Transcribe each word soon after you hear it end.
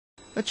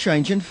A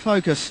change in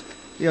focus.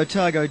 The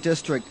Otago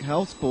District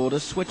Health Board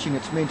is switching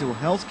its mental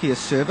health care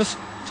service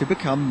to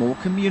become more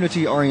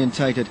community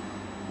orientated.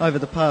 Over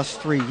the past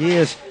 3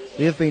 years,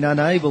 they have been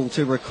unable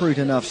to recruit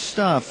enough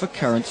staff for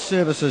current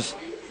services.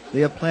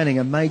 They are planning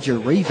a major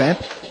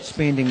revamp,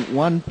 spending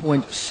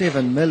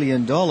 $1.7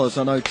 million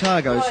on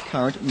Otago's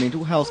current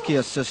mental health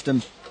care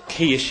system.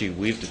 Key issue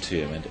we've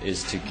determined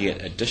is to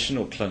get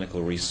additional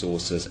clinical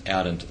resources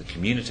out into the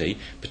community,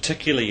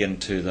 particularly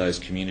into those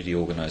community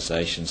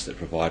organisations that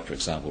provide, for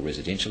example,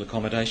 residential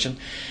accommodation,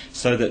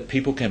 so that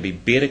people can be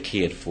better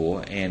cared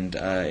for and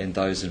in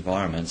those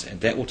environments, and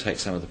that will take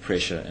some of the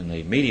pressure in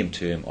the medium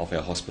term off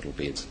our hospital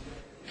beds.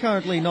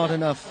 Currently not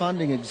enough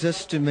funding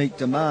exists to meet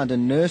demand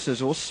in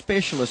nurses or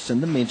specialists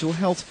in the mental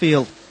health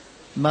field.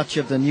 Much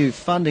of the new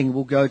funding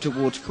will go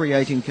towards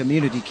creating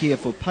community care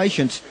for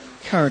patients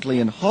currently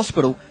in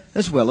hospital,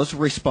 as well as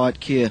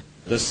respite care.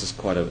 This is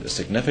quite a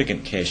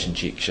significant cash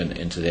injection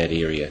into that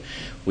area.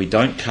 We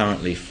don't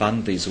currently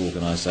fund these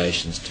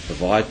organisations to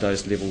provide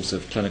those levels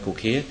of clinical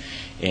care,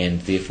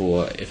 and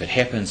therefore if it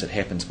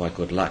happens by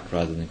good luck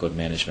rather than good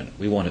management.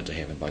 We want it to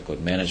happen by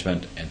good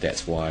management, and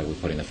that's why we're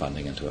putting the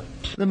funding into it.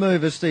 The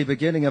move is the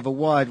beginning of a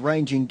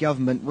wide-ranging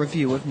government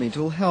review of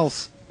mental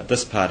health.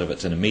 This part of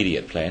it's an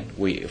immediate plan.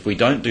 If we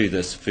don't do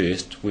this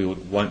first, we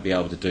won't be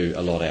able to do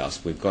a lot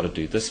else. We've got to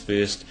do this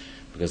first,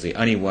 because the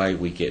only way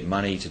we get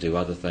money to do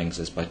other things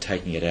is by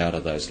taking it out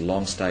of those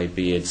long-stay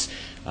beds,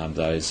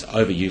 those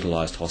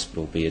overutilised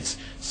hospital beds,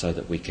 so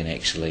that we can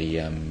actually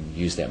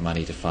use that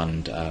money to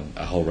fund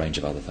a whole range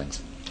of other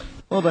things.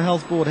 Well, the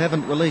Health Board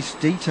haven't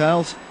released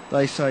details.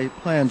 They say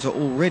plans are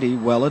already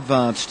well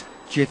advanced.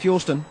 Jeff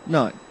Yorston,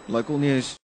 9 Local News.